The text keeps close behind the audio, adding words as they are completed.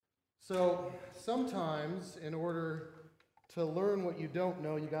So sometimes in order to learn what you don't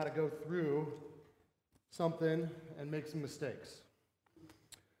know, you got to go through something and make some mistakes.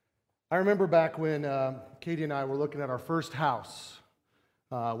 I remember back when Katie and I were looking at our first house.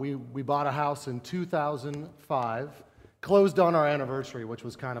 We bought a house in 2005, closed on our anniversary, which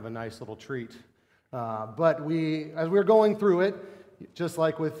was kind of a nice little treat. But as we were going through it, just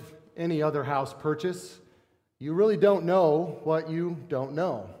like with any other house purchase, you really don't know what you don't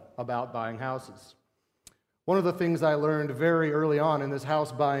know about buying houses. One of the things I learned very early on in this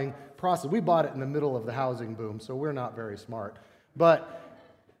house buying process, we bought it in the middle of the housing boom, so we're not very smart. But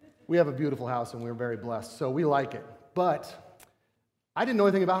we have a beautiful house and we're very blessed, so we like it. But I didn't know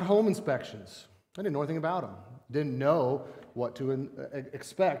anything about home inspections. I didn't know anything about them. Didn't know what to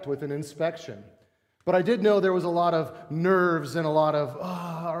expect with an inspection. But I did know there was a lot of nerves and a lot of,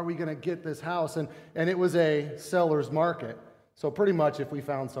 are we going to get this house? And it was a seller's market. So pretty much if we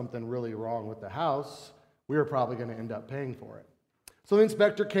found something really wrong with the house, we were probably going to end up paying for it. So the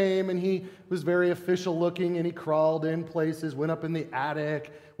inspector came and he was very official looking and he crawled in places, went up in the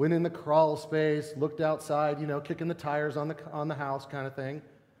attic, went in the crawl space, looked outside, kicking the tires on the house kind of thing.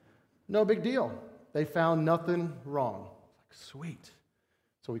 No big deal. They found nothing wrong. Like, sweet.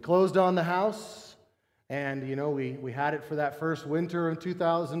 So we closed on the house and, we had it for that first winter in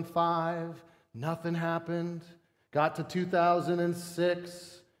 2005. Nothing happened. Got to 2006.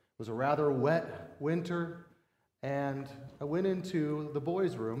 It was a rather wet winter. And I went into the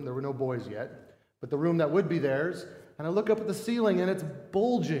boys' room. There were no boys yet, but the room that would be theirs. And I look up at the ceiling and it's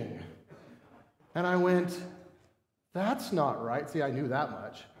bulging. And I went, that's not right. See, I knew that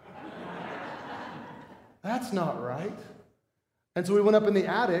much. That's not right. And so we went up in the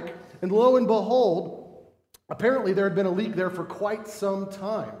attic, and lo and behold, apparently there had been a leak there for quite some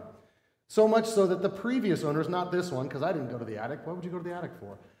time. So much so that the previous owners, not this one, because I didn't go to the attic. What would you go to the attic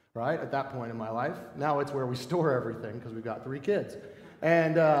for? Right, at that point in my life. Now it's where we store everything because we've got 3 kids.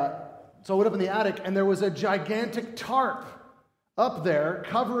 And so I went up in the attic and there was a gigantic tarp up there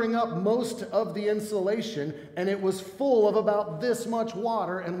covering up most of the insulation, and it was full of about this much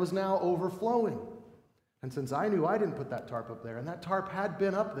water and was now overflowing. And since I knew I didn't put that tarp up there and that tarp had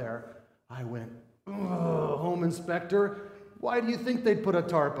been up there, I went, home inspector, why do you think they'd put a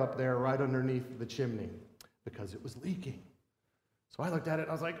tarp up there right underneath the chimney? Because it was leaking. So I looked at it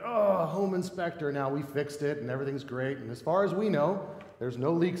and I was like, home inspector. Now we fixed it and everything's great. And as far as we know, there's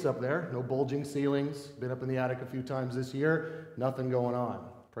no leaks up there, no bulging ceilings. Been up in the attic a few times this year, nothing going on.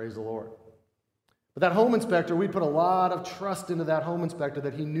 Praise the Lord. But that home inspector, we put a lot of trust into that home inspector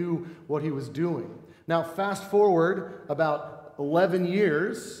that he knew what he was doing. Now fast forward about 11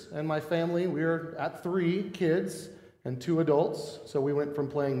 years, and my family, we were at 3 kids and 2 adults. So we went from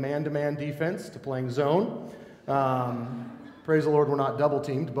playing man-to-man defense to playing zone. Praise the Lord, we're not double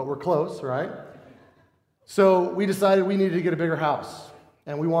teamed, but we're close, right? So we decided we needed to get a bigger house.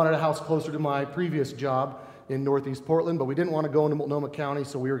 And we wanted a house closer to my previous job in Northeast Portland, but we didn't want to go into Multnomah County,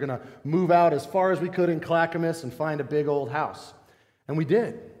 so we were going to move out as far as we could in Clackamas and find a big old house. And we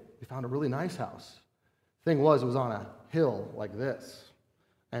did. We found a really nice house. Thing was, it was on a hill like this.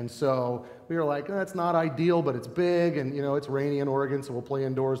 And so we were like, that's not ideal, but it's big, and it's rainy in Oregon, so we'll play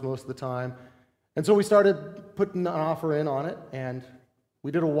indoors most of the time. And so we started putting an offer in on it, and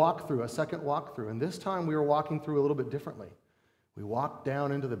we did a second walkthrough. And this time we were walking through a little bit differently. We walked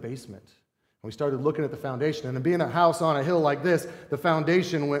down into the basement, and we started looking at the foundation. And being a house on a hill like this, the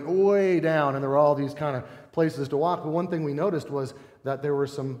foundation went way down, and there were all these kind of places to walk. But one thing we noticed was that there were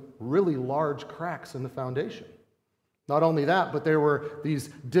some really large cracks in the foundation. Not only that, but there were these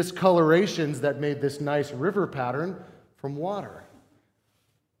discolorations that made this nice river pattern from water.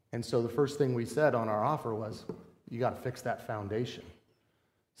 And so the first thing we said on our offer was, you got to fix that foundation.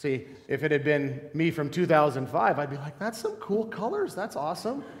 See, if it had been me from 2005, I'd be like, that's some cool colors. That's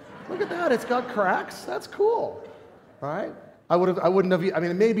awesome. Look at that. It's got cracks. That's cool. Right? I wouldn't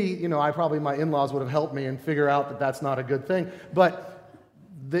have, maybe, my in-laws would have helped me and figure out that that's not a good thing. But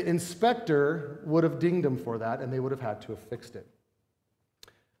the inspector would have dinged them for that, and they would have had to have fixed it.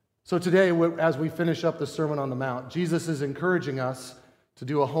 So today, as we finish up the Sermon on the Mount, Jesus is encouraging us to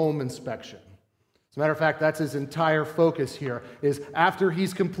do a home inspection. As a matter of fact, that's his entire focus here, is after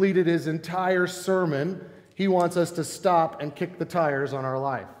he's completed his entire sermon, he wants us to stop and kick the tires on our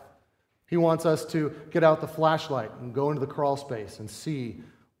life. He wants us to get out the flashlight and go into the crawl space and see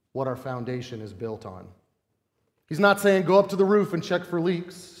what our foundation is built on. He's not saying go up to the roof and check for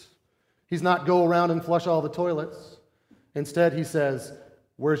leaks. He's not go around and flush all the toilets. Instead, he says,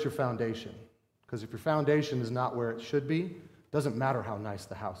 where's your foundation? Because if your foundation is not where it should be, doesn't matter how nice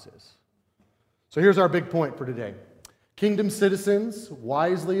the house is. So here's our big point for today. Kingdom citizens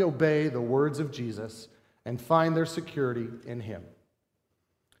wisely obey the words of Jesus and find their security in him.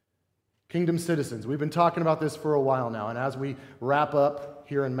 Kingdom citizens. We've been talking about this for a while now, and as we wrap up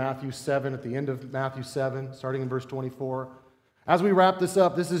here in Matthew 7, at the end of Matthew 7, starting in verse 24, as we wrap this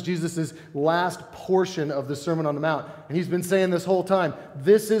up, this is Jesus' last portion of the Sermon on the Mount, and he's been saying this whole time,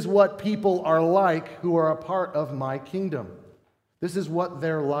 this is what people are like who are a part of my kingdom. This is what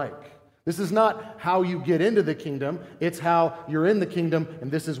they're like. This is not how you get into the kingdom, it's how you're in the kingdom,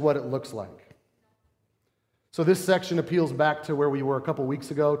 and this is what it looks like. So this section appeals back to where we were a couple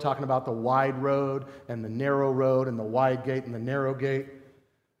weeks ago, talking about the wide road and the narrow road and the wide gate and the narrow gate.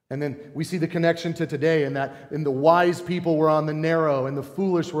 And then we see the connection to today in that in the wise people were on the narrow and the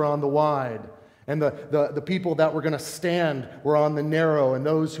foolish were on the wide. And the people that were going to stand were on the narrow, and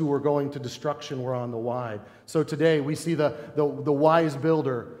those who were going to destruction were on the wide. So today we see the wise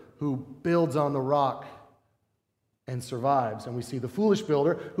builder who builds on the rock and survives. And we see the foolish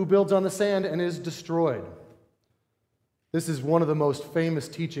builder who builds on the sand and is destroyed. This is one of the most famous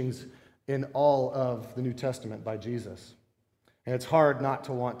teachings in all of the New Testament by Jesus. And it's hard not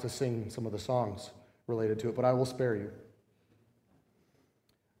to want to sing some of the songs related to it, but I will spare you.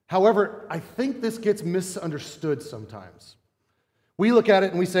 However, I think this gets misunderstood sometimes. We look at it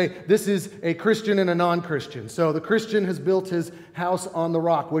and we say, this is a Christian and a non-Christian. So the Christian has built his house on the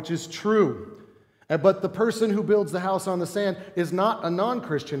rock, which is true. But the person who builds the house on the sand is not a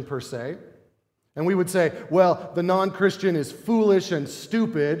non-Christian per se. And we would say, well, the non-Christian is foolish and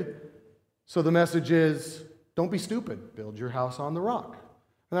stupid, so the message is, don't be stupid, build your house on the rock.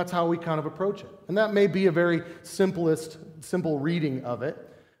 And that's how we kind of approach it. And that may be a very simple reading of it,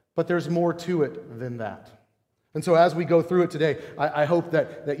 but there's more to it than that. And so as we go through it today, I hope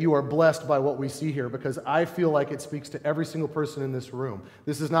that you are blessed by what we see here, because I feel like it speaks to every single person in this room.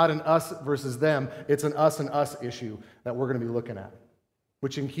 This is not an us versus them, it's an us and us issue that we're going to be looking at.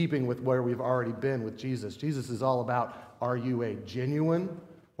 Which in keeping with where we've already been with Jesus, Jesus is all about, are you a genuine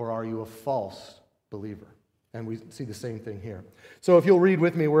or are you a false believer? And we see the same thing here. So if you'll read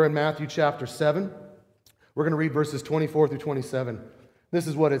with me, we're in Matthew chapter 7. We're going to read verses 24 through 27. This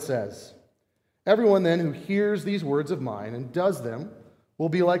is what it says. Everyone then who hears these words of mine and does them will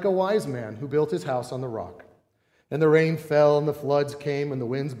be like a wise man who built his house on the rock. And the rain fell and the floods came and the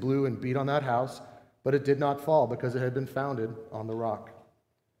winds blew and beat on that house, but it did not fall because it had been founded on the rock.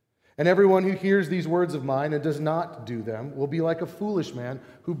 And everyone who hears these words of mine and does not do them will be like a foolish man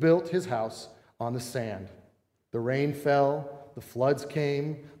who built his house on the sand. The rain fell, the floods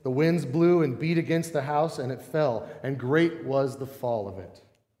came, the winds blew and beat against the house, and it fell, and great was the fall of it.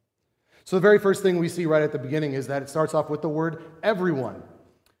 So the very first thing we see right at the beginning is that it starts off with the word everyone.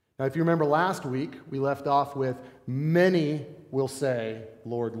 Now, if you remember last week, we left off with many will say,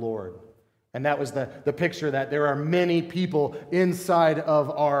 Lord, Lord. And that was the picture that there are many people inside of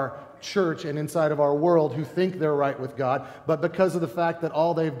our church and inside of our world who think they're right with God, but because of the fact that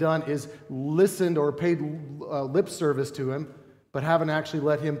all they've done is listened or paid lip service to him, but haven't actually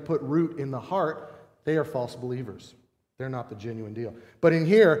let him put root in the heart, they are false believers. They're not the genuine deal. But in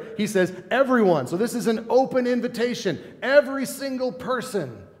here, he says everyone. So this is an open invitation. Every single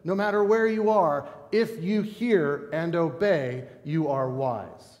person, no matter where you are, if you hear and obey, you are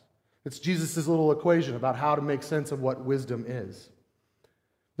wise. It's Jesus' little equation about how to make sense of what wisdom is.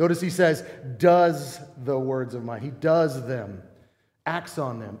 Notice he says, does the words of mine. He does them, acts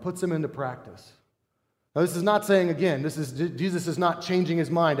on them, puts them into practice. Now this is not saying, again, Jesus is not changing his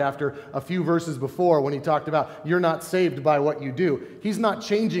mind after a few verses before when he talked about you're not saved by what you do. He's not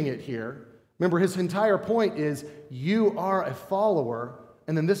changing it here. Remember, his entire point is you are a follower,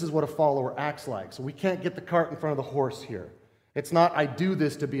 and then this is what a follower acts like. So we can't get the cart in front of the horse here. It's not, I do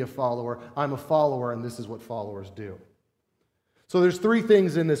this to be a follower. I'm a follower, and this is what followers do. So there's three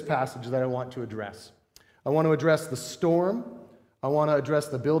things in this passage that I want to address. I want to address the storm, I want to address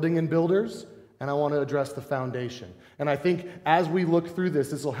the building and builders, and I want to address the foundation. And I think as we look through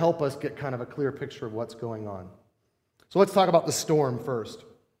this, this will help us get kind of a clear picture of what's going on. So let's talk about the storm first.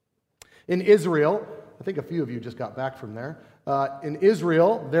 In Israel, I think a few of you just got back from there. In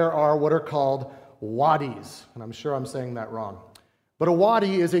Israel, there are what are called wadis, and I'm sure I'm saying that wrong. But a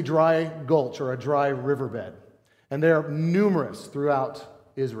wadi is a dry gulch or a dry riverbed, and they're numerous throughout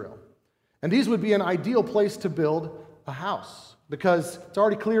Israel. And these would be an ideal place to build a house because it's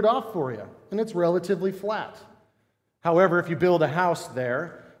already cleared off for you, and it's relatively flat. However, if you build a house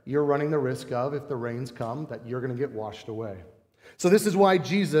there, you're running the risk of, if the rains come, that you're going to get washed away. So this is why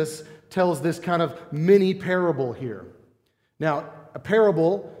Jesus tells this kind of mini parable here. Now, a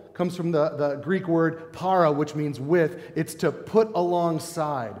parable comes from the Greek word para, which means with. It's to put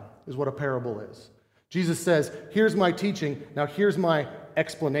alongside, is what a parable is. Jesus says, here's my teaching, now here's my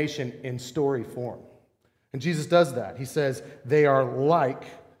explanation in story form. And Jesus does that. He says, they are like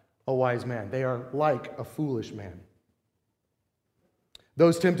a wise man. They are like a foolish man.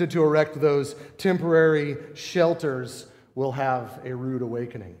 Those tempted to erect those temporary shelters will have a rude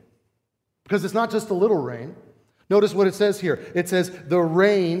awakening. Because it's not just a little rain. Notice what it says here. It says the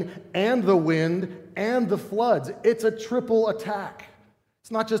rain and the wind and the floods. It's a triple attack.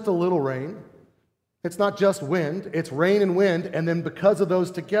 It's not just a little rain. It's not just wind. It's rain and wind. And then because of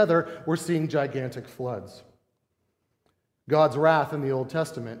those together, we're seeing gigantic floods. God's wrath in the Old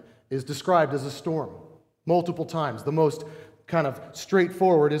Testament is described as a storm multiple times. The most kind of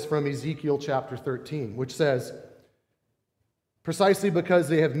straightforward is from Ezekiel chapter 13, which says, precisely because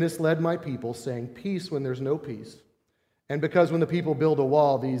they have misled my people, saying peace when there's no peace, and because when the people build a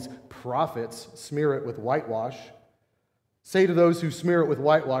wall, these prophets smear it with whitewash, say to those who smear it with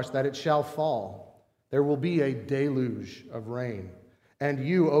whitewash that it shall fall. There will be a deluge of rain. And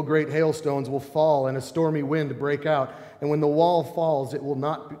you, O great hailstones, will fall, and a stormy wind break out. And when the wall falls,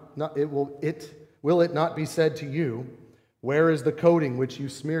 will it not be said to you, where is the coating which you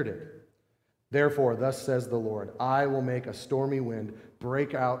smeared it? Therefore, thus says the Lord, I will make a stormy wind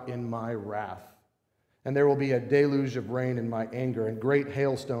break out in my wrath. And there will be a deluge of rain in my anger, and great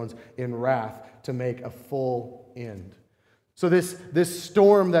hailstones in wrath to make a full end. So this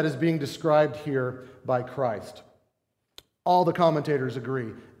storm that is being described here by Christ, all the commentators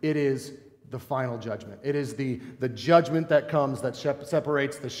agree, it is the final judgment. It is the judgment that comes that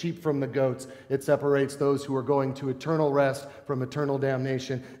separates the sheep from the goats. It separates those who are going to eternal rest from eternal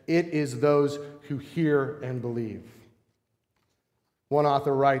damnation. It is those who hear and believe. One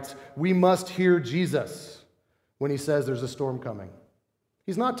author writes, we must hear Jesus when he says there's a storm coming.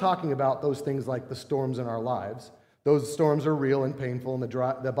 He's not talking about those things like the storms in our lives. Those storms are real and painful, and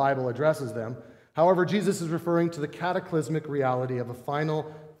the Bible addresses them. However, Jesus is referring to the cataclysmic reality of a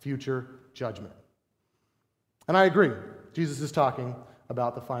final future judgment. And I agree, Jesus is talking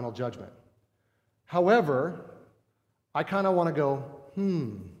about the final judgment. However, I kind of want to go,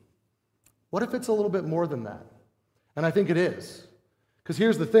 what if it's a little bit more than that? And I think it is. Because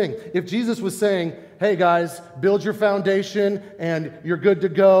here's the thing. If Jesus was saying, hey guys, build your foundation and you're good to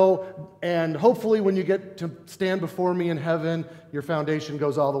go, and hopefully when you get to stand before me in heaven, your foundation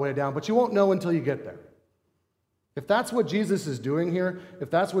goes all the way down, but you won't know until you get there. If that's what Jesus is doing here, if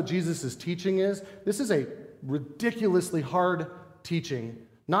that's what Jesus' teaching is, this is a ridiculously hard teaching.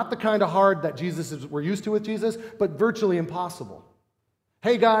 Not the kind of hard that we're used to with Jesus, but virtually impossible.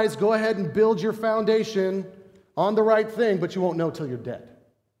 Hey guys, go ahead and build your foundation on the right thing, but you won't know till you're dead.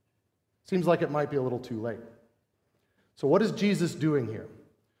 Seems like it might be a little too late. So what is Jesus doing here?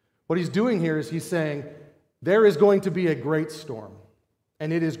 What he's doing here is he's saying, there is going to be a great storm,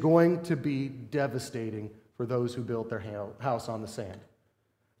 and it is going to be devastating for those who built their house on the sand.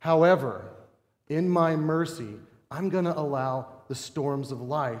 However, in my mercy, I'm going to allow the storms of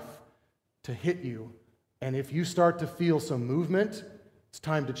life to hit you, and if you start to feel some movement, it's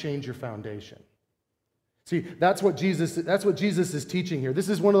time to change your foundation. See, that's what Jesus is teaching here. This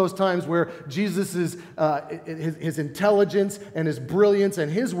is one of those times where Jesus' his intelligence and his brilliance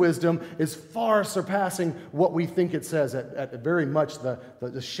and his wisdom is far surpassing what we think it says at very much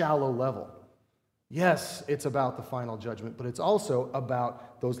the shallow level. Yes, it's about the final judgment, but it's also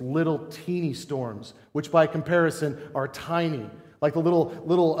about those little teeny storms, which by comparison are tiny. Like the little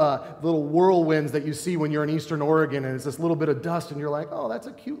whirlwinds that you see when you're in Eastern Oregon and it's this little bit of dust and you're like, oh, that's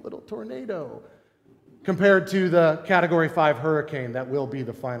a cute little tornado, compared to the Category 5 hurricane that will be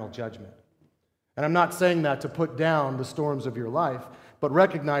the final judgment. And I'm not saying that to put down the storms of your life, but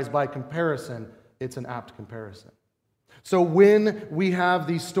recognize by comparison, it's an apt comparison. So when we have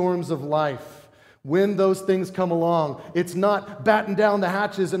these storms of life, when those things come along, it's not batten down the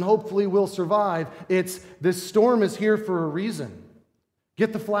hatches and hopefully we'll survive. It's this storm is here for a reason.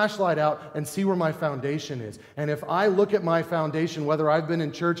 Get the flashlight out and see where my foundation is. And if I look at my foundation, whether I've been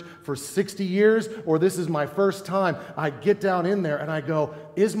in church for 60 years or this is my first time, I get down in there and I go,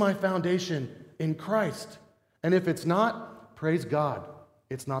 is my foundation in Christ? And if it's not, praise God,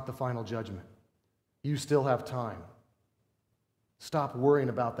 it's not the final judgment. You still have time. Stop worrying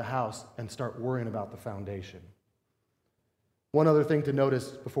about the house and start worrying about the foundation. One other thing to notice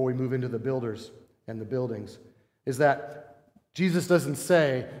before we move into the builders and the buildings is that Jesus doesn't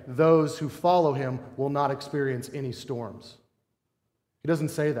say those who follow him will not experience any storms. He doesn't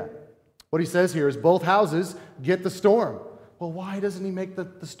say that. What he says here is both houses get the storm. Well, why doesn't he make the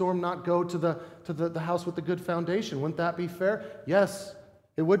storm not go to the house with the good foundation? Wouldn't that be fair? Yes,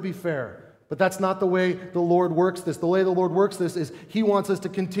 it would be fair. But that's not the way the Lord works this. The way the Lord works this is He wants us to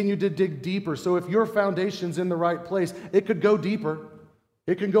continue to dig deeper. So if your foundation's in the right place, it could go deeper.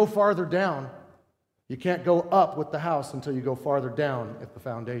 It can go farther down. You can't go up with the house until you go farther down at the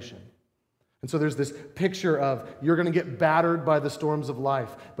foundation. And so there's this picture of you're going to get battered by the storms of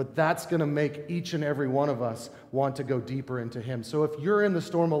life, but that's going to make each and every one of us want to go deeper into Him. So if you're in the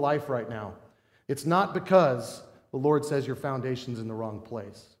storm of life right now, it's not because the Lord says your foundation's in the wrong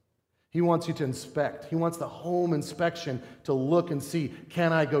place. He wants you to inspect. He wants the home inspection to look and see,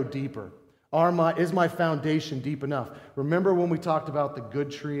 can I go deeper? Is my foundation deep enough? Remember when we talked about the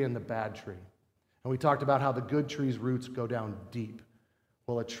good tree and the bad tree? And we talked about how the good tree's roots go down deep.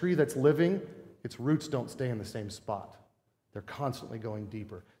 Well, a tree that's living, its roots don't stay in the same spot. They're constantly going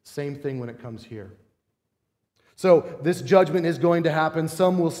deeper. Same thing when it comes here. So this judgment is going to happen.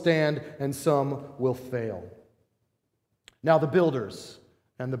 Some will stand and some will fail. Now the builders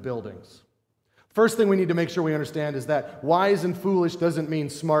and the buildings. First thing we need to make sure we understand is that wise and foolish doesn't mean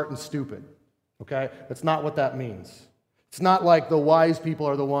smart and stupid. Okay? That's not what that means. It's not like the wise people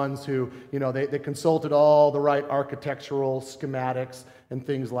are the ones who, they consulted all the right architectural schematics and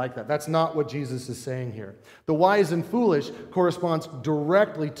things like that. That's not what Jesus is saying here. The wise and foolish corresponds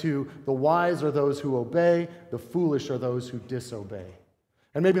directly to the wise are those who obey, the foolish are those who disobey.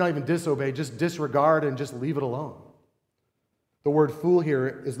 And maybe not even disobey, just disregard and just leave it alone. The word fool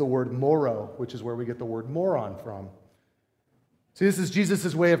here is the word moro, which is where we get the word moron from. See, this is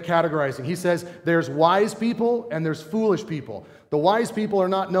Jesus' way of categorizing. He says there's wise people and there's foolish people. The wise people are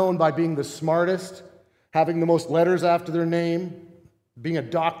not known by being the smartest, having the most letters after their name, being a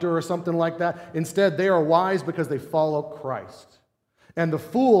doctor or something like that. Instead, they are wise because they follow Christ. And the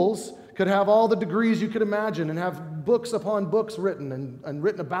fools could have all the degrees you could imagine and have books upon books written and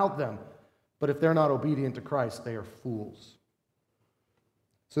written about them. But if they're not obedient to Christ, they are fools.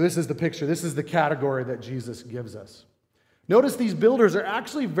 So this is the picture. This is the category that Jesus gives us. Notice these builders are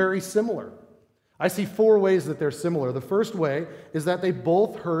actually very similar. I see 4 ways that they're similar. The first way is that they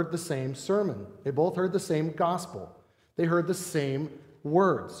both heard the same sermon. They both heard the same gospel. They heard the same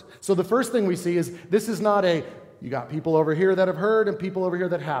words. So the first thing we see is this is not you got people over here that have heard and people over here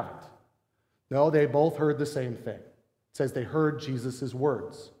that haven't. No, they both heard the same thing. It says they heard Jesus'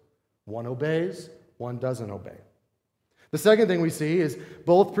 words. One obeys, one doesn't obey. The second thing we see is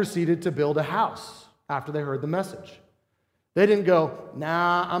both proceeded to build a house after they heard the message. They didn't go,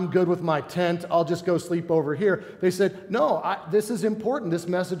 nah, I'm good with my tent. I'll just go sleep over here. They said, no, this is important. This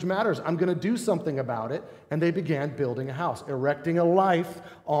message matters. I'm going to do something about it. And they began building a house, erecting a life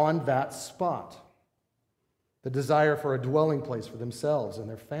on that spot. The desire for a dwelling place for themselves and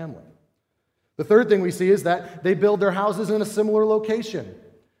their family. The third thing we see is that they build their houses in a similar location.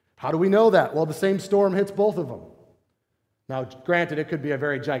 How do we know that? Well, the same storm hits both of them. Now, granted, it could be a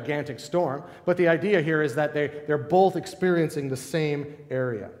very gigantic storm, but the idea here is that they're both experiencing the same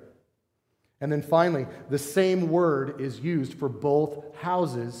area. And then finally, the same word is used for both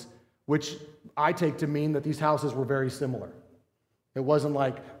houses, which I take to mean that these houses were very similar. It wasn't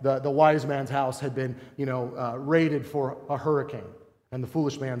like the wise man's house had been, raided for a hurricane, and the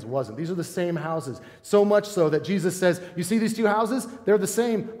foolish man's wasn't. These are the same houses, so much so that Jesus says, you see these 2 houses? They're the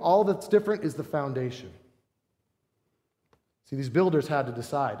same. All that's different is the foundation. See, these builders had to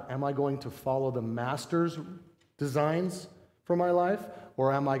decide, am I going to follow the master's designs for my life,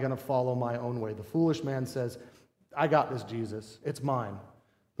 or am I going to follow my own way? The foolish man says, I got this, Jesus. It's mine.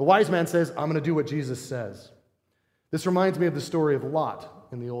 The wise man says, I'm going to do what Jesus says. This reminds me of the story of Lot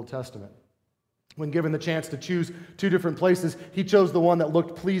in the Old Testament. When given the chance to choose 2 different places, he chose the one that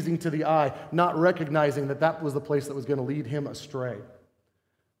looked pleasing to the eye, not recognizing that that was the place that was going to lead him astray.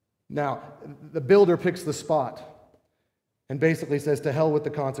 Now, the builder picks the spot and basically says, to hell with the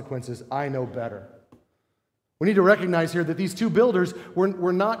consequences, I know better. We need to recognize here that these 2 builders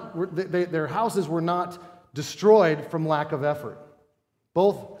their houses were not destroyed from lack of effort.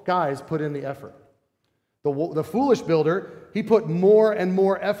 Both guys put in the effort. The foolish builder, he put more and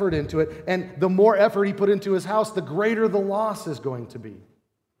more effort into it, and the more effort he put into his house, the greater the loss is going to be.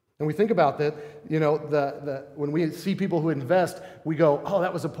 And we think about that, when we see people who invest, we go, oh,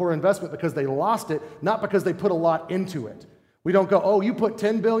 that was a poor investment because they lost it, not because they put a lot into it. We don't go, oh, you put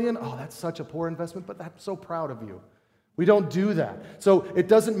 $10 billion? Oh, that's such a poor investment, but I'm so proud of you. We don't do that. So it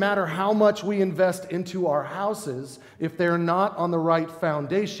doesn't matter how much we invest into our houses. If they're not on the right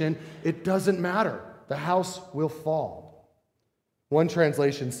foundation, it doesn't matter. The house will fall. One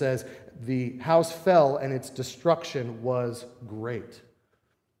translation says, the house fell and its destruction was great,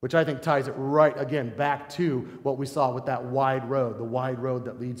 which I think ties it right, again, back to what we saw with that wide road, the wide road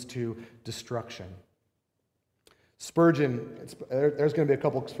that leads to destruction. Spurgeon, there's going to be a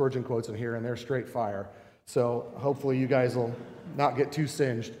couple Spurgeon quotes in here, and they're straight fire. So hopefully you guys will not get too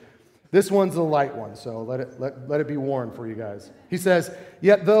singed. This one's a light one, so let it be warned for you guys. He says,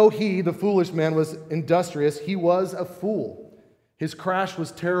 "Yet though he, the foolish man, was industrious, he was a fool. His crash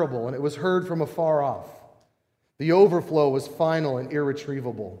was terrible, and it was heard from afar off. The overflow was final and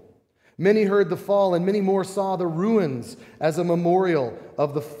irretrievable. Many heard the fall, and many more saw the ruins as a memorial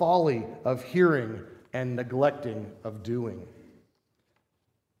of the folly of hearing and neglecting of doing."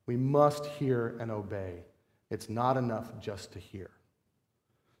 We must hear and obey. It's not enough just to hear.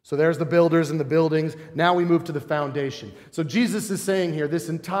 So there's the builders and the buildings. Now we move to the foundation. So Jesus is saying here, this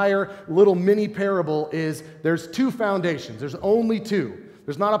entire little mini parable is there's two foundations. There's only two.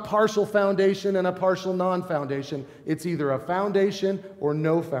 There's not a partial foundation and a partial non-foundation. It's either a foundation or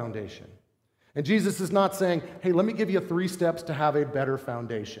no foundation. And Jesus is not saying, hey, let me give you 3 steps to have a better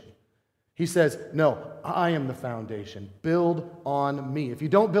foundation. He says, no, I am the foundation. Build on me. If you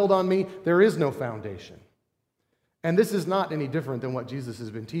don't build on me, there is no foundation. And this is not any different than what Jesus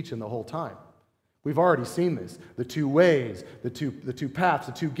has been teaching the whole time. We've already seen this. The 2 ways, the two paths,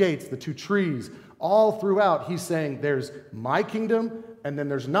 the 2 gates, the 2 trees. All throughout, he's saying there's my kingdom and then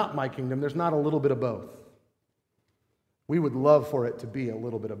there's not my kingdom. There's not a little bit of both. We would love for it to be a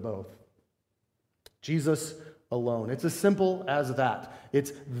little bit of both. Jesus alone. It's as simple as that.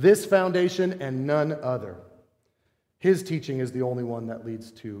 It's this foundation and none other. His teaching is the only one that leads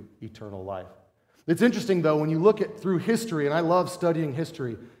to eternal life. It's interesting, though, when you look through history, and I love studying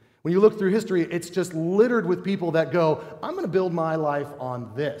history, when you look through history, it's just littered with people that go, I'm going to build my life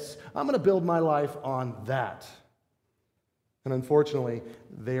on this. I'm going to build my life on that. And unfortunately,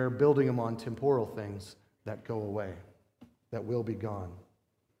 they are building them on temporal things that go away, that will be gone.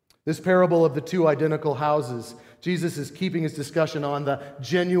 This parable of the 2 identical houses, Jesus is keeping his discussion on the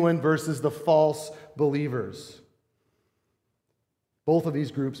genuine versus the false believers. Both of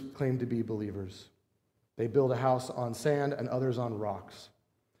these groups claim to be believers. They build a house on sand and others on rocks.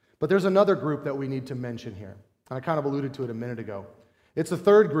 But there's another group that we need to mention here. And I kind of alluded to it a minute ago. It's a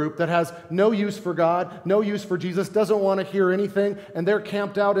third group that has no use for God, no use for Jesus, doesn't want to hear anything, and they're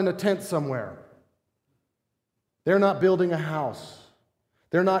camped out in a tent somewhere. They're not building a house.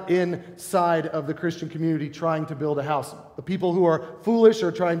 They're not inside of the Christian community trying to build a house. The people who are foolish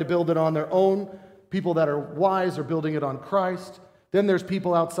are trying to build it on their own. People that are wise are building it on Christ. Then there's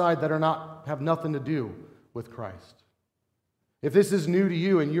people outside that have nothing to do with Christ. If this is new to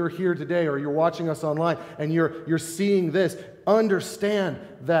you and you're here today or you're watching us online and you're seeing this, understand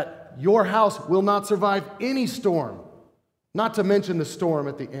that your house will not survive any storm. Not to mention the storm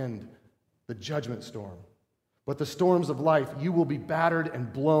at the end, the judgment storm. But the storms of life, you will be battered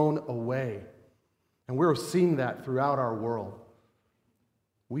and blown away. And we're seeing that throughout our world.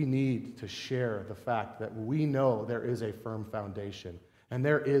 We need to share the fact that we know there is a firm foundation and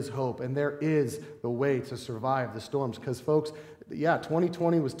there is hope and there is the way to survive the storms. Because folks,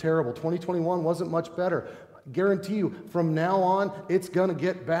 2020 was terrible. 2021 wasn't much better. I guarantee you, from now on, it's going to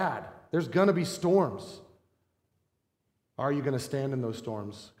get bad. There's going to be storms. Are you going to stand in those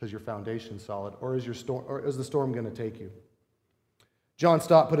storms because your foundation's solid, or is the storm going to take you? John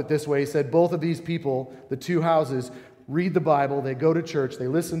Stott put it this way. He said, both of these people, the 2 houses, read the Bible, they go to church, they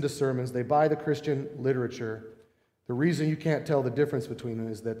listen to sermons, they buy the Christian literature. The reason you can't tell the difference between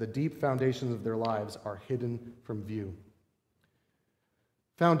them is that the deep foundations of their lives are hidden from view.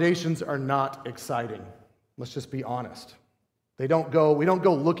 Foundations are not exciting. Let's just be honest. We don't go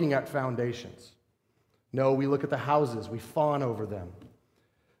looking at foundations. No, we look at the houses. We fawn over them.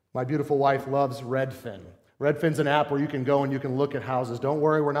 My beautiful wife loves Redfin. Redfin's an app where you can go and you can look at houses. Don't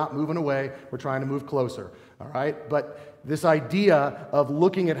worry, we're not moving away. We're trying to move closer, all right? But this idea of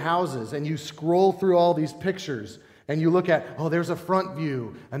looking at houses, and you scroll through all these pictures, and you look at, there's a front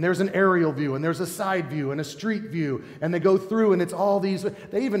view, and there's an aerial view, and there's a side view, and a street view, and they go through, and it's all these.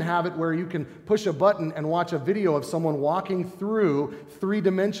 They even have it where you can push a button and watch a video of someone walking through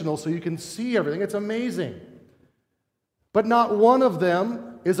 3-dimensional so you can see everything. It's amazing. But not one of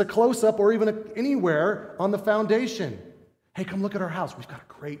them is a close-up or even anywhere on the foundation. Hey, come look at our house. We've got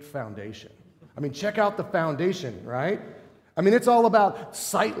a great foundation. Check out the foundation, right? It's all about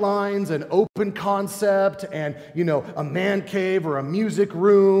sight lines and open concept and, a man cave or a music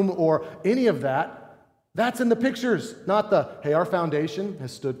room or any of that. That's in the pictures, not hey, our foundation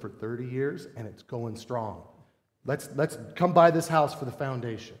has stood for 30 years and it's going strong. Let's come buy this house for the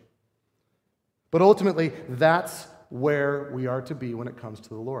foundation. But ultimately, that's where we are to be when it comes to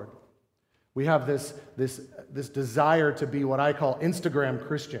the Lord. We have this desire to be what I call Instagram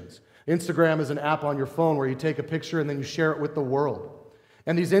Christians. Instagram is an app on your phone where you take a picture and then you share it with the world.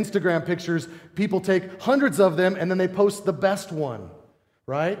 And these Instagram pictures, people take hundreds of them and then they post the best one,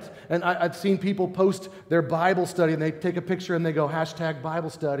 right? And I've seen people post their Bible study and they take a picture and they go hashtag Bible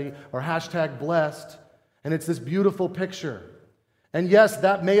study or hashtag blessed. And it's this beautiful picture. And yes,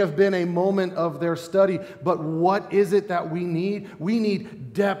 that may have been a moment of their study, but what is it that we need? We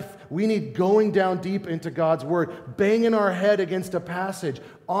need depth. We need going down deep into God's Word, banging our head against a passage,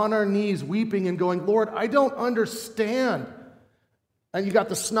 on our knees, weeping and going, Lord, I don't understand. And you got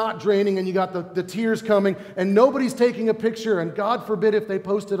the snot draining and you got the tears coming, and nobody's taking a picture, and God forbid if they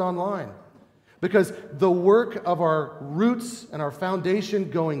post it online. Because the work of our roots and our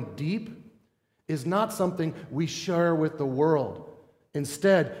foundation going deep is not something we share with the world.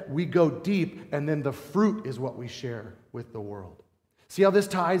 Instead, we go deep, and then the fruit is what we share with the world. See how this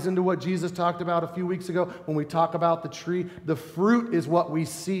ties into what Jesus talked about a few weeks ago when we talk about the tree? The fruit is what we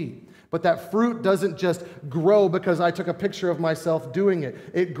see. But that fruit doesn't just grow because I took a picture of myself doing it.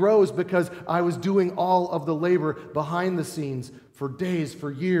 It grows because I was doing all of the labor behind the scenes for days,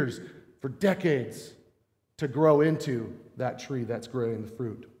 for years, for decades to grow into that tree that's growing the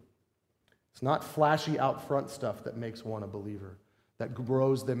fruit. It's not flashy out front stuff that makes one a believer, that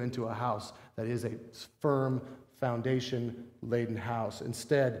grows them into a house that is a firm, foundation-laden house.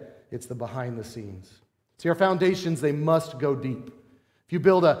 Instead, it's the behind the scenes. See, our foundations, they must go deep. If you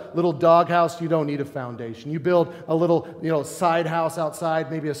build a little doghouse, you don't need a foundation. You build a little, side house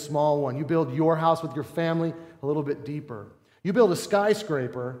outside, maybe a small one. You build your house with your family a little bit deeper. You build a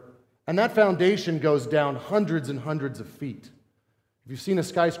skyscraper, and that foundation goes down hundreds and hundreds of feet. If you've seen a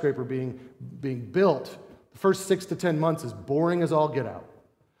skyscraper being built, the first 6 to 10 months is boring as all get out,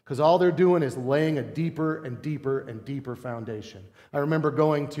 because all they're doing is laying a deeper and deeper and deeper foundation. I remember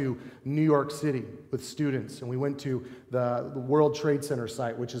going to New York City with students, and we went to the World Trade Center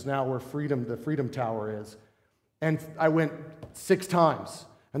site, which is now where the Freedom Tower is. And I went 6 times.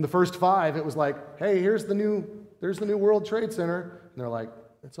 And the first 5, it was like, hey, there's the new World Trade Center. And they're like,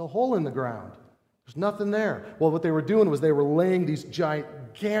 it's a hole in the ground. There's nothing there. Well, what they were doing was they were laying these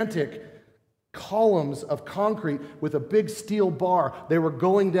gigantic columns of concrete with a big steel bar. They were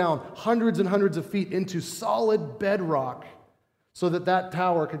going down hundreds and hundreds of feet into solid bedrock so that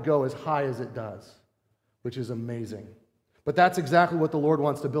tower could go as high as it does, which is amazing. But that's exactly what the Lord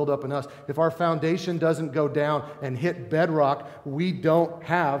wants to build up in us. If our foundation doesn't go down and hit bedrock, we don't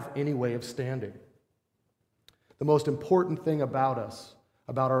have any way of standing. The most important thing about us,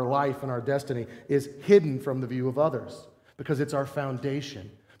 about our life and our destiny, is hidden from the view of others because it's our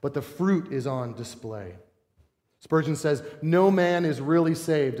foundation. But the fruit is on display. Spurgeon says, no man is really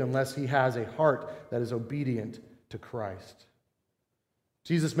saved unless he has a heart that is obedient to Christ.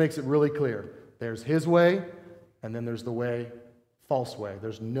 Jesus makes it really clear. There's his way, and then there's the way, false way.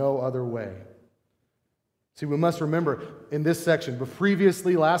 There's no other way. See, we must remember in this section, but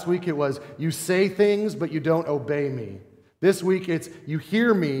previously, last week it was, you say things, but you don't obey me. This week it's, you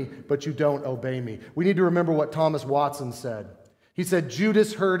hear me, but you don't obey me. We need to remember what Thomas Watson said. He said,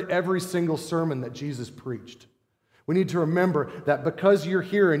 Judas heard every single sermon that Jesus preached. We need to remember that because you're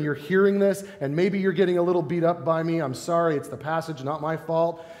here and you're hearing this, and maybe you're getting a little beat up by me. I'm sorry, it's the passage, not my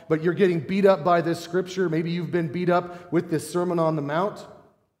fault. But you're getting beat up by this scripture. Maybe you've been beat up with this Sermon on the Mount.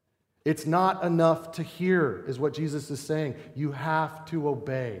 It's not enough to hear, is what Jesus is saying. You have to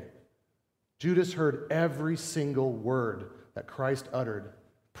obey. Judas heard every single word that Christ uttered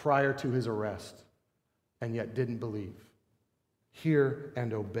prior to his arrest, and yet didn't believe. Hear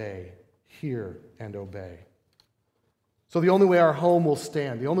and obey. Hear and obey. So the only way our home will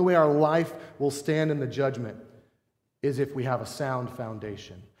stand, the only way our life will stand in the judgment is if we have a sound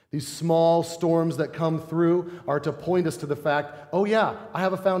foundation. These small storms that come through are to point us to the fact, oh yeah, I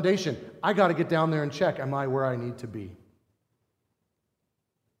have a foundation. I got to get down there and check, am I where I need to be?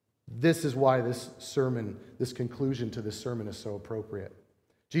 This is why this sermon, this conclusion to this sermon is so appropriate.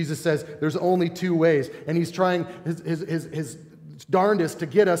 Jesus says there's only 2 ways, and he's trying his darndest to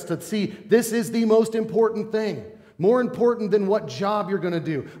get us to see this is the most important thing. More important than what job you're going to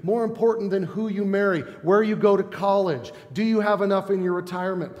do. More important than who you marry, where you go to college. Do you have enough in your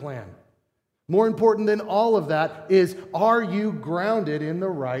retirement plan? More important than all of that is, are you grounded in the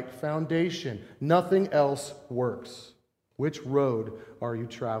right foundation? Nothing else works. Which road are you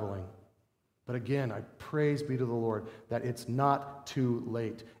traveling? But again, I praise be to the Lord that it's not too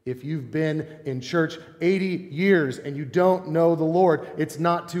late. If you've been in church 80 years and you don't know the Lord, it's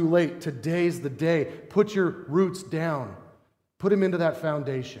not too late. Today's the day. Put your roots down. Put them into that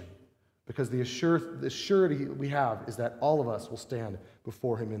foundation. Because the surety we have is that all of us will stand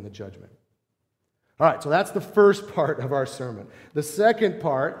before him in the judgment. All right, so that's the first part of our sermon. The second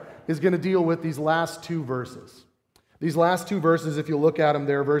part is going to deal with these last 2 verses. These last two verses, if you look at them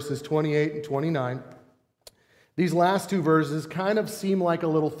there, verses 28 and 29, these last two verses kind of seem like a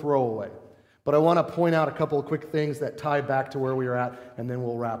little throwaway. But I want to point out a couple of quick things that tie back to where we are at, and then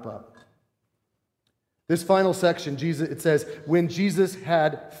we'll wrap up. This final section, it says, when Jesus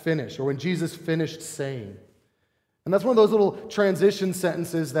had finished, or when Jesus finished saying. And that's one of those little transition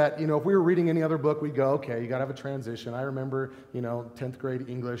sentences that, if we were reading any other book, we'd go, okay, you got to have a transition. I remember, 10th grade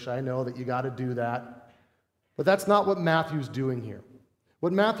English. I know that you got to do that. But that's not what Matthew's doing here.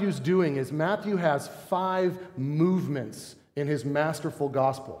 What Matthew's doing is Matthew has 5 movements in his masterful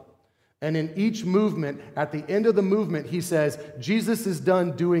gospel. And in each movement, at the end of the movement, he says, Jesus is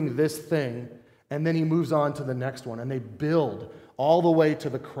done doing this thing, and then he moves on to the next one. And they build all the way to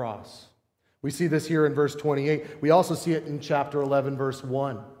the cross. We see this here in verse 28. We also see it in chapter 11, verse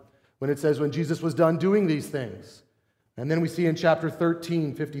 1, when it says, when Jesus was done doing these things. And then we see in chapter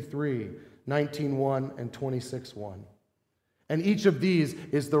 13, 53, 19:1, and 26:1. And each of these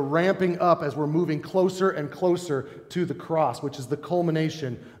is the ramping up as we're moving closer and closer to the cross, which is the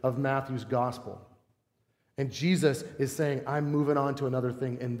culmination of Matthew's gospel. And Jesus is saying, I'm moving on to another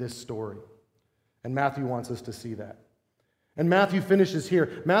thing in this story. And Matthew wants us to see that. And Matthew finishes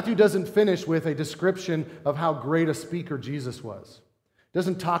here. Matthew doesn't finish with a description of how great a speaker Jesus was. He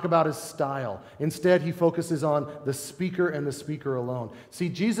doesn't talk about his style. Instead, he focuses on the speaker and the speaker alone. See,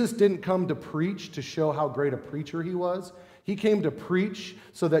 Jesus didn't come to preach to show how great a preacher he was. He came to preach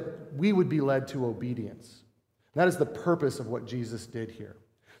so that we would be led to obedience. That is the purpose of what Jesus did here.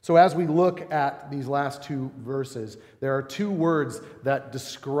 So as we look at these last 2 verses, there are 2 words that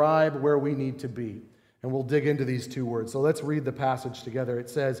describe where we need to be. And we'll dig into these 2 words. So let's read the passage together. It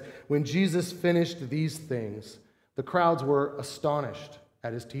says, when Jesus finished these things, the crowds were astonished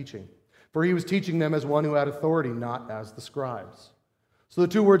at his teaching, for he was teaching them as one who had authority, not as the scribes. So the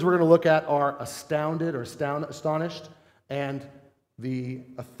 2 words we're going to look at are astounded or astonished, and the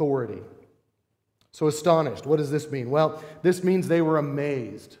authority. So astonished, what does this mean? Well, this means they were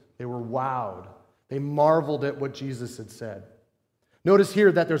amazed. They were wowed. They marveled at what Jesus had said. Notice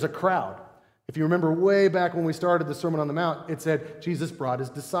here that there's a crowd. If you remember way back when we started the Sermon on the Mount, it said Jesus brought his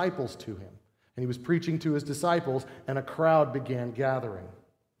disciples to him. And he was preaching to his disciples, and a crowd began gathering.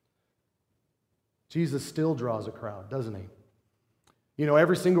 Jesus still draws a crowd, doesn't he?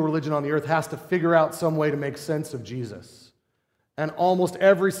 Every single religion on the earth has to figure out some way to make sense of Jesus. And almost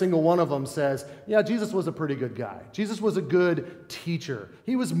every single one of them says, yeah, Jesus was a pretty good guy. Jesus was a good teacher.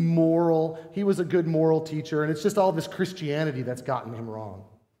 He was moral. He was a good moral teacher. And it's just all this Christianity that's gotten him wrong.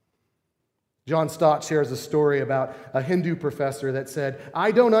 John Stott shares a story about a Hindu professor that said,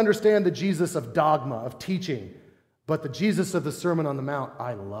 I don't understand the Jesus of dogma, of teaching, but the Jesus of the Sermon on the Mount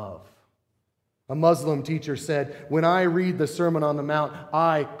I love. A Muslim teacher said, when I read the Sermon on the Mount,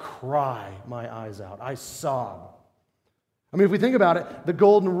 I cry my eyes out. I sob. I mean, if we think about it, the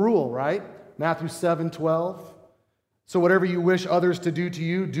golden rule, right? Matthew 7:12. So whatever you wish others to do to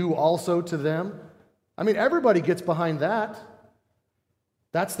you, do also to them. I mean, everybody gets behind that.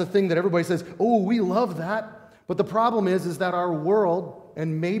 That's the thing that everybody says, oh, we love that. But the problem is that our world,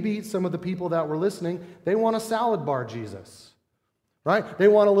 and maybe some of the people that were listening, they want a salad bar Jesus. Right? They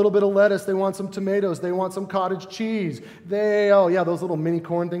want a little bit of lettuce. They want some tomatoes. They want some cottage cheese. Those little mini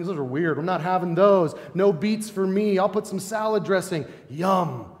corn things, those are weird. I'm not having those. No beets for me. I'll put some salad dressing.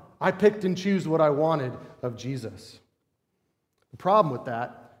 Yum. I picked and chose what I wanted of Jesus. The problem with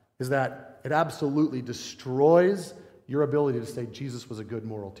that is that it absolutely destroys your ability to say Jesus was a good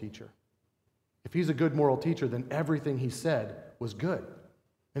moral teacher. If he's a good moral teacher, then everything he said was good.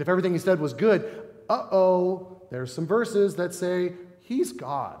 And if everything he said was good, there's some verses that say, he's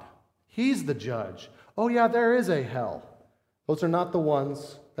God. He's the judge. Oh yeah, there is a hell. Those are not the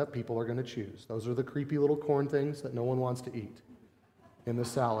ones that people are going to choose. Those are the creepy little corn things that no one wants to eat in the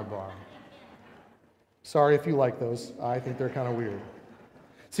salad bar. Sorry if you like those. I think they're kind of weird.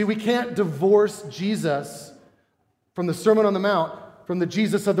 See, we can't divorce Jesus from the Sermon on the Mount from the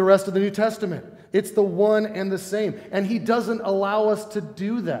Jesus of the rest of the New Testament. It's the one and the same. And he doesn't allow us to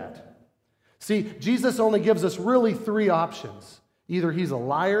do that. See, Jesus only gives us really 3 options. Either he's a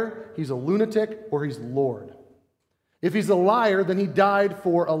liar, he's a lunatic, or he's Lord. If he's a liar, then he died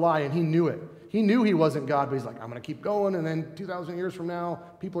for a lie, and he knew it. He knew he wasn't God, but he's like, I'm going to keep going, and then 2,000 years from now,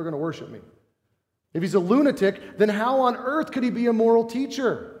 people are going to worship me. If he's a lunatic, then how on earth could he be a moral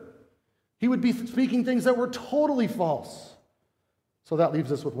teacher? He would be speaking things that were totally false. So that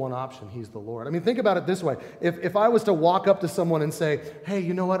leaves us with one option. He's the Lord. I mean, think about it this way. If I was to walk up to someone and say, hey,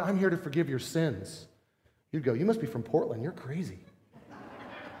 you know what? I'm here to forgive your sins. You'd go, you must be from Portland. You're crazy.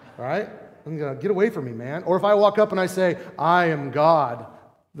 All right? I'm going to get away from me, man. Or if I walk up and I say, I am God,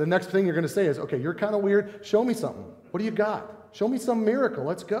 the next thing you're going to say is, okay, you're kind of weird. Show me something. What do you got? Show me some miracle.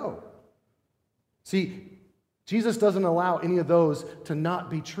 Let's go. See, Jesus doesn't allow any of those to not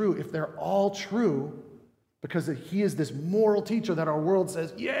be true. If they're all true, because he is this moral teacher that our world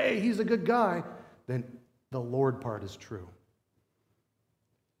says, yay, he's a good guy, then the Lord part is true.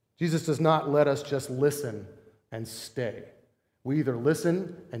 Jesus does not let us just listen and stay. We either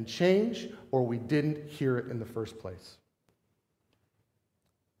listen and change, or we didn't hear it in the first place.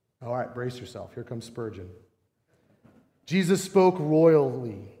 All right, brace yourself. Here comes Spurgeon. Jesus spoke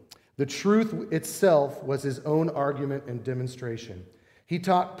royally. The truth itself was his own argument and demonstration. He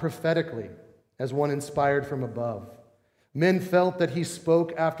taught prophetically, as one inspired from above. Men felt that he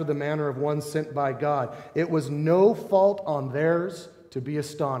spoke after the manner of one sent by God. It was no fault on theirs to be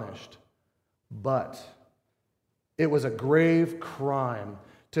astonished, but it was a grave crime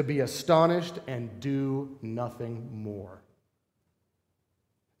to be astonished and do nothing more.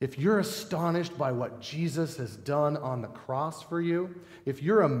 If you're astonished by what Jesus has done on the cross for you, if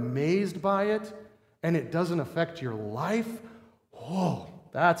you're amazed by it and it doesn't affect your life, whoa,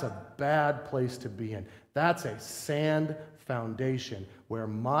 that's a bad place to be in. That's a sand foundation where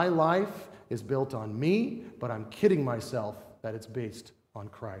my life is built on me, but I'm kidding myself that it's based on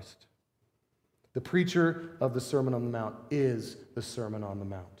Christ. The preacher of the Sermon on the Mount is the Sermon on the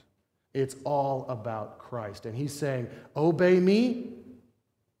Mount. It's all about Christ. And he's saying, obey me,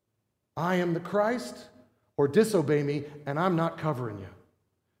 I am the Christ, or disobey me, and I'm not covering you.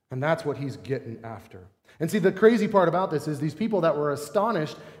 And that's what he's getting after. And see, the crazy part about this is these people that were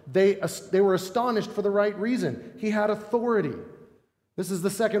astonished, they were astonished for the right reason. He had authority. This is the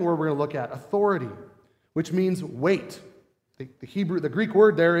second word we're going to look at, authority, which means weight. The Greek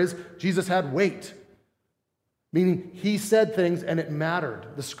word there is Jesus had weight, meaning he said things and it mattered.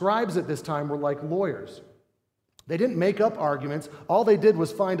 The scribes at this time were like lawyers. They didn't make up arguments. All they did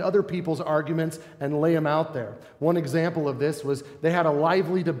was find other people's arguments and lay them out there. One example of this was they had a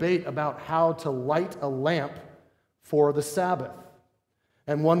lively debate about how to light a lamp for the Sabbath.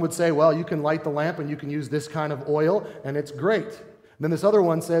 And one would say, well, you can light the lamp and you can use this kind of oil and it's great. Then this other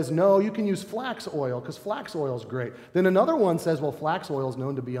one says, no, you can use flax oil because flax oil is great. Then another one says, well, flax oil is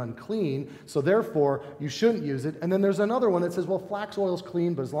known to be unclean, so therefore you shouldn't use it. And then there's another one that says, well, flax oil is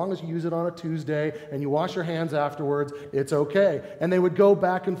clean, but as long as you use it on a Tuesday and you wash your hands afterwards, it's okay. And they would go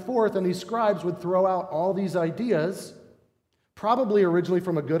back and forth, and these scribes would throw out all these ideas, probably originally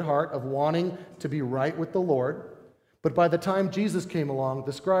from a good heart of wanting to be right with the Lord. But by the time Jesus came along,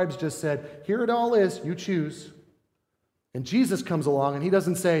 the scribes just said, here it all is, you choose. And Jesus comes along and he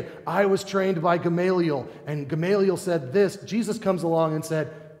doesn't say, I was trained by Gamaliel and Gamaliel said this. Jesus comes along and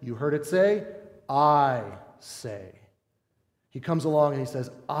said, you heard it say, I say. He comes along and he says,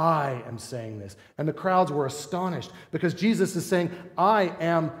 I am saying this. And the crowds were astonished because Jesus is saying, I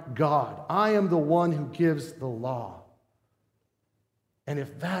am God. I am the one who gives the law. And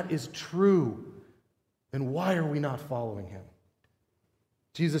if that is true, then why are we not following him?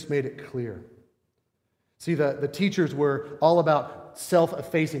 Jesus made it clear. See, the teachers were all about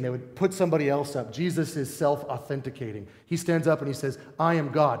self-effacing. They would put somebody else up. Jesus is self-authenticating. He stands up and he says, I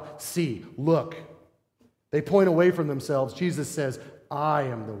am God. See, look. They point away from themselves. Jesus says, I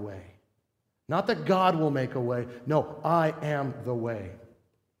am the way. Not that God will make a way. No, I am the way.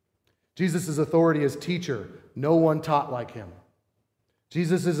 Jesus' authority as teacher. No one taught like him.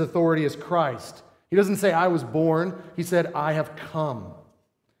 Jesus' authority as Christ. He doesn't say, I was born. He said, I have come.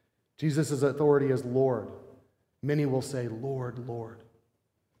 Jesus' authority as Lord. Many will say, Lord, Lord.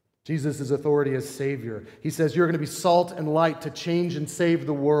 Jesus' authority as Savior. He says, you're going to be salt and light to change and save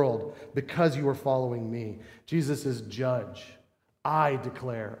the world because you are following me. Jesus is Judge. I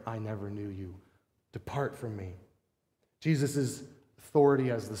declare I never knew you. Depart from me. Jesus' authority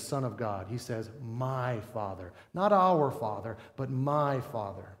as the Son of God. He says, my Father. Not our Father, but my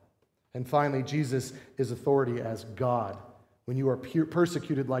Father. And finally, Jesus is authority as God. When you are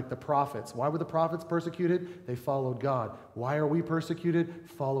persecuted like the prophets. Why were the prophets persecuted? They followed God. Why are we persecuted?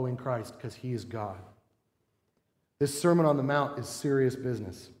 Following Christ, because he is God. This Sermon on the Mount is serious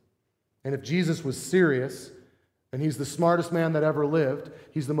business. And if Jesus was serious, and he's the smartest man that ever lived,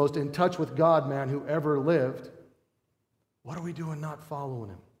 he's the most in touch with God man who ever lived, what are we doing not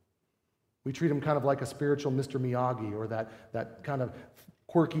following him? We treat him kind of like a spiritual Mr. Miyagi, or that kind of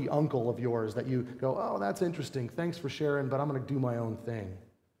quirky uncle of yours that you go, oh, that's interesting. Thanks for sharing, but I'm going to do my own thing.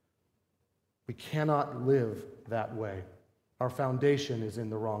 We cannot live that way. Our foundation is in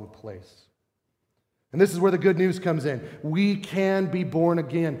the wrong place. And this is where the good news comes in. We can be born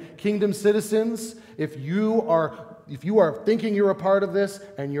again. Kingdom citizens, if you are if you are thinking you're a part of this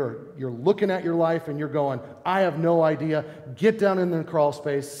and you're looking at your life and you're going, I have no idea, get down in the crawl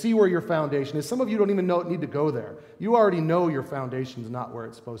space, see where your foundation is. Some of you don't even need to go there. You already know your foundation's not where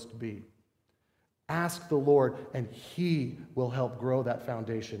it's supposed to be. Ask the Lord, and He will help grow that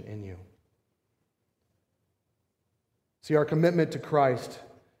foundation in you. See, our commitment to Christ,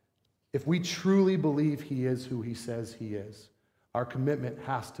 if we truly believe He is who He says He is, our commitment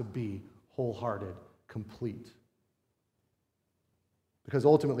has to be wholehearted, complete. Because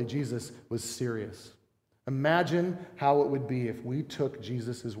ultimately, Jesus was serious. Imagine how it would be if we took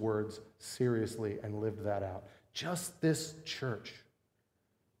Jesus' words seriously and lived that out. Just this church.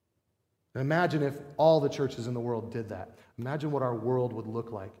 And imagine if all the churches in the world did that. Imagine what our world would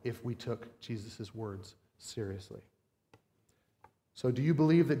look like if we took Jesus' words seriously. So do you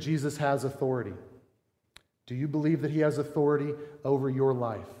believe that Jesus has authority? Do you believe that He has authority over your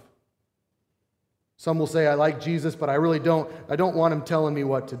life? Some will say, I like Jesus, but I really don't. I don't want Him telling me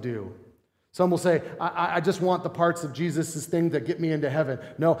what to do. Some will say, I just want the parts of Jesus' thing that get me into heaven.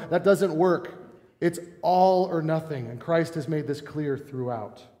 No, that doesn't work. It's all or nothing, and Christ has made this clear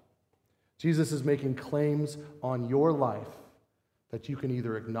throughout. Jesus is making claims on your life that you can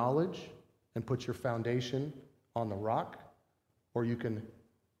either acknowledge and put your foundation on the rock, or you can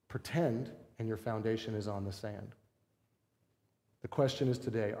pretend and your foundation is on the sand. The question is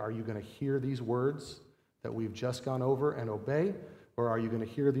today, are you going to hear these words that we've just gone over and obey, or are you going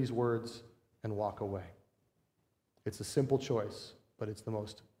to hear these words and walk away? It's a simple choice, but it's the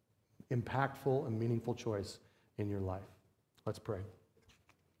most impactful and meaningful choice in your life. Let's pray.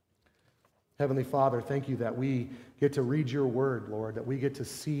 Heavenly Father, thank you that we get to read your word, Lord, that we get to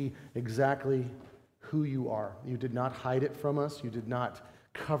see exactly who you are. You did not hide it from us. You did not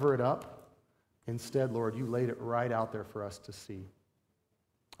cover it up. Instead, Lord, you laid it right out there for us to see.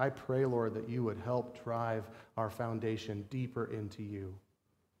 I pray, Lord, that you would help drive our foundation deeper into you.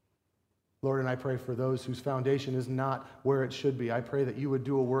 Lord, and I pray for those whose foundation is not where it should be. I pray that you would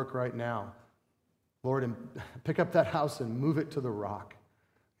do a work right now, Lord, and pick up that house and move it to the rock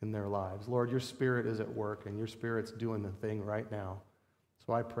in their lives. Lord, your Spirit is at work, and your Spirit's doing the thing right now.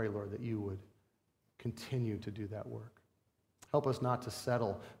 So I pray, Lord, that you would continue to do that work. Help us not to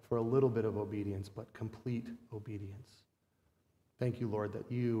settle for a little bit of obedience, but complete obedience. Thank you, Lord,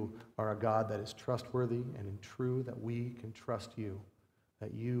 that you are a God that is trustworthy and true, that we can trust you,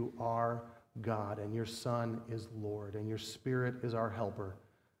 that you are God, and your Son is Lord, and your Spirit is our helper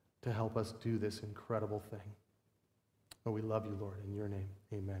to help us do this incredible thing. Oh, we love you, Lord. In your name,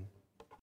 amen.